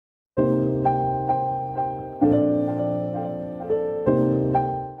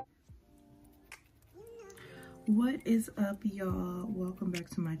is up, y'all? Welcome back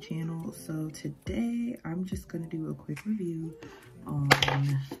to my channel. So today I'm just gonna do a quick review on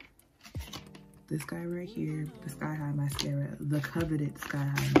this guy right here, the Sky High mascara, the coveted Sky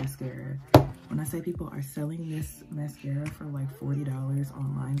High mascara. When I say people are selling this mascara for like $40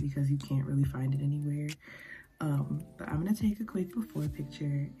 online because you can't really find it anywhere, but I'm gonna take a quick before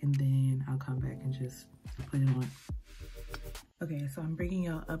picture and then I'll come back and just put it on. Okay, so I'm bringing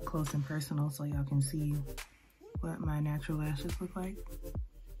y'all up close and personal so y'all can see what my natural lashes look like.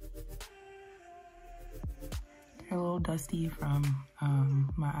 They're a little dusty from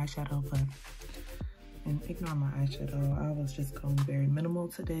my eyeshadow, but and ignore my eyeshadow. I was just going very minimal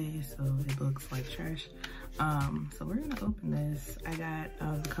today, so it looks like trash. So we're gonna open this. I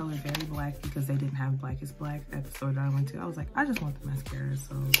got the color Very Black because they didn't have Black is Black at the store that I went to. I was like, I just want the mascara,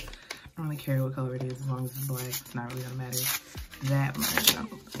 so I don't really care what color it is as long as it's black. It's not really gonna matter that much, I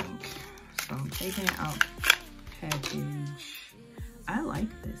don't think. So I'm taking it out package. I like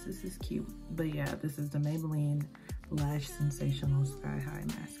this. This is cute. But yeah, this is the Maybelline Lash Sensational Sky High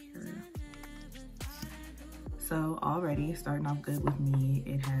mascara. So already starting off good with me,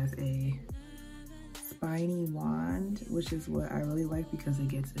 it has a spiny wand, which is what I really like because it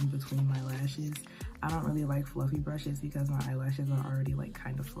gets in between my lashes. I don't really like fluffy brushes because my eyelashes are already like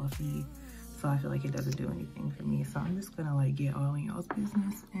kind of fluffy, so I feel like it doesn't do anything for me. So I'm just gonna like get all in y'all's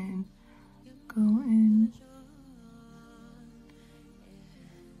business and go in.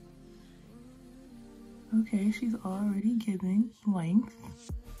 Okay, she's already giving length.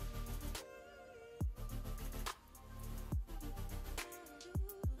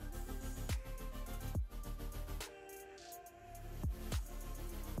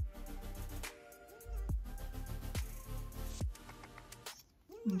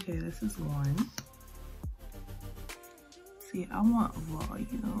 Okay, this is one. See, I want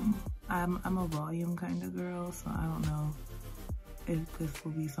volume. I'm a volume kind of girl, so I don't know if this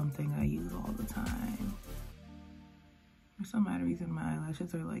will be something I use all the time. For some odd reason, my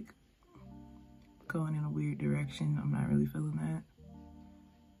eyelashes are like going in a weird direction. I'm not really feeling that.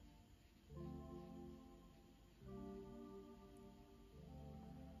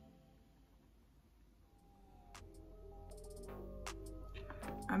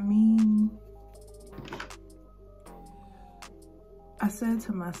 I mean, I said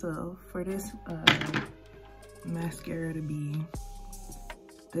to myself, for this mascara to be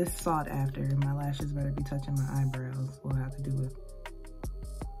this sought after, my lashes better be touching my eyebrows. We'll have to do it.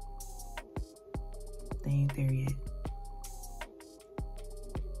 They ain't there yet.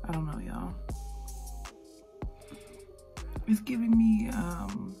 I don't know, y'all. It's giving me, I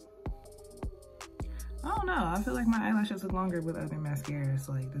don't know. I feel like my eyelashes look longer with other mascaras.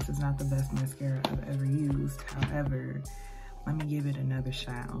 Like, this is not the best mascara I've ever used. However, let me give it another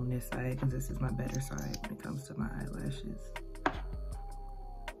shot on this side because this is my better side when it comes to my eyelashes.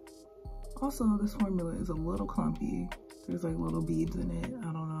 Also, this formula is a little clumpy. There's like little beads in it.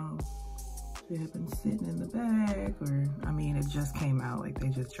 I don't know if it had been sitting in the bag or, I mean, it just came out. Like, they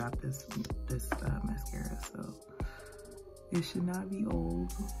just dropped this mascara, so it should not be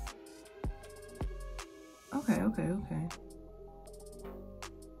old. Okay.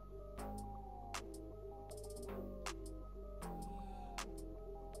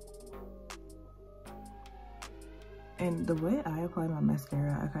 And the way I apply my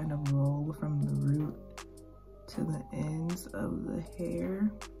mascara, I kind of roll from the root to the ends of the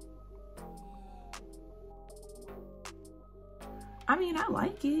hair. I mean, I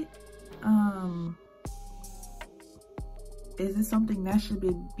like it. Is it something that should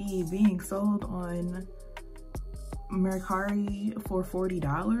be being sold on Mercari for $40?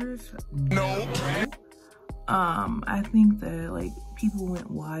 No. I think that like people went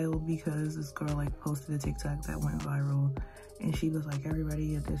wild because this girl like posted a TikTok that went viral and she was like, everybody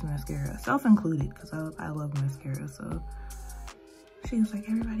get this mascara, self-included, because I love mascara. So she was like,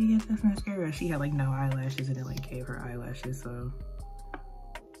 everybody get this mascara. She had like no eyelashes and it like gave her eyelashes. So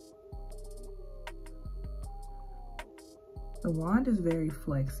the wand is very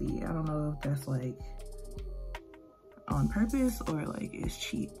flexy. I don't know if that's like on purpose or like it's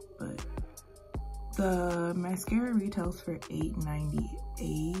cheap, but the mascara retails for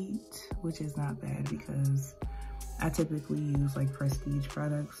 $8.98, which is not bad because I typically use like prestige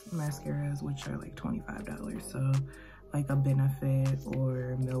products mascaras, which are like $25. So like a Benefit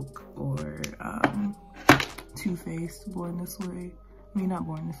or Milk or Too Faced, Born This Way. I mean, not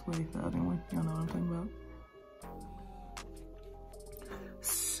Born This Way, the other one. Y'all know what I'm talking about.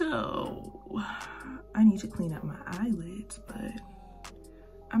 So I need to clean up my eyelids, but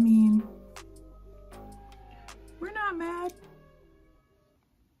I mean, we're not mad.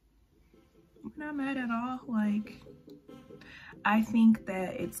 We're not mad at all. Like, like, I think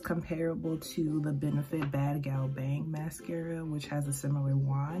that it's comparable to the Benefit Bad Gal Bang mascara, which has a similar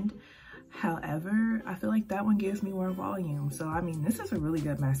wand. However, I feel like that one gives me more volume. So, I mean, this is a really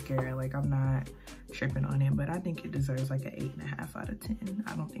good mascara. Like, I'm not tripping on it, but I think it deserves like an 8.5 out of 10.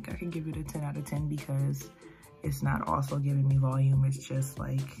 I don't think I can give it a 10 out of 10 because it's not also giving me volume. It's just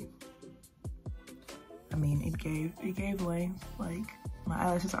like, I mean, it gave length. Like, my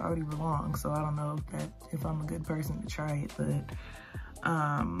eyelashes already were long, so I don't know if I'm a good person to try it, but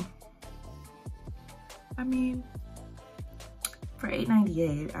I mean, for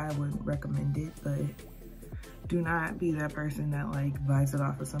 $8.98, I wouldn't recommend it, but do not be that person that like buys it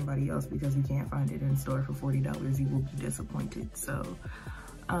off of somebody else because you can't find it in store for $40. You will be disappointed. So,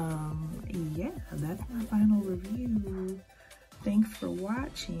 yeah, that's my final review. Thanks for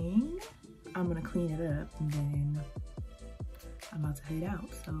watching. I'm gonna clean it up and then I'm about to head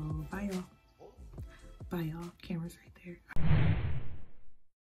out. So, bye y'all. Bye y'all. Camera's right there.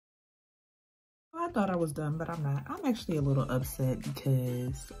 I thought I was done, but I'm not. I'm actually a little upset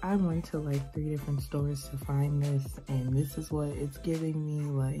because I went to like 3 different stores to find this, and this is what it's giving me.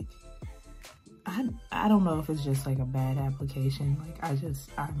 Like, I don't know if it's just like a bad application. Like, I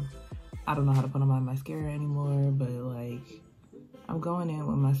don't know how to put on my mascara anymore, but like, I'm going in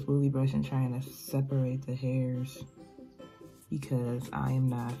with my spoolie brush and trying to separate the hairs because I am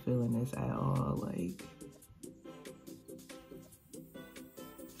not feeling this at all. Like,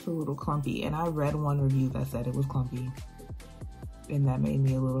 it's a little clumpy, and I read one review that said it was clumpy, and that made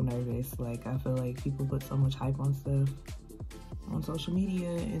me a little nervous. Like, I feel like people put so much hype on stuff on social media,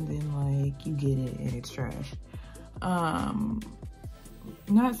 and then like you get it and it's trash.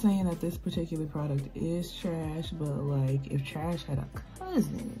 Not saying that this particular product is trash, but like, if trash had a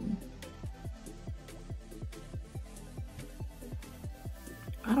cousin,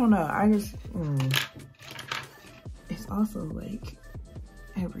 I don't know. I just it's also like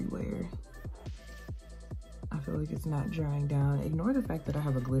everywhere. I feel like it's not drying down. Ignore the fact that I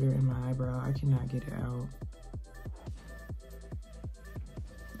have a glitter in my eyebrow. I cannot get it out.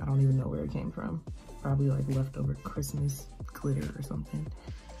 I don't even know where it came from. Probably like leftover Christmas glitter or something.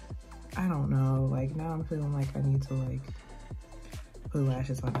 I don't know. Like, now I'm feeling like I need to like put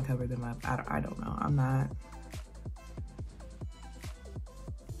lashes on to cover them up. I don't know. I'm not.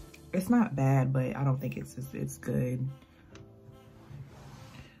 It's not bad, but I don't think it's good.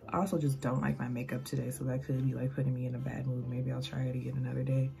 I also just don't like my makeup today, so that could be like putting me in a bad mood. Maybe I'll try it again another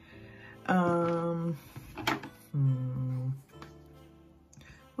day.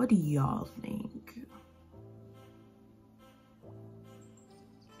 What do y'all think?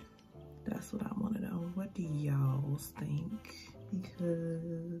 That's what I want to know. What do y'all think?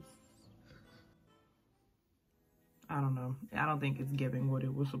 Because I don't know. I don't think it's giving what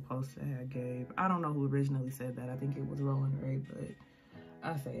it was supposed to have gave. I don't know who originally said that. I think it was Roland Ray, but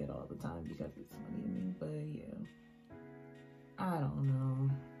I say it all the time because it's funny to me. But yeah, I don't know.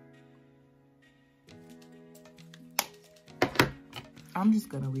 I'm just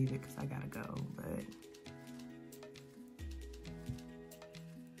gonna leave it because I gotta go, but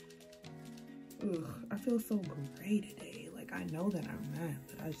I feel so great today. Like, I know that I'm not,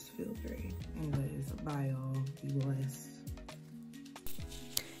 but I just feel great. Anyways, bye y'all. Be blessed.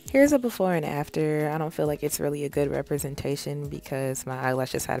 Here's a before and after. I don't feel like it's really a good representation because my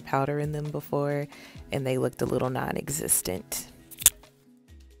eyelashes had powder in them before and they looked a little non-existent.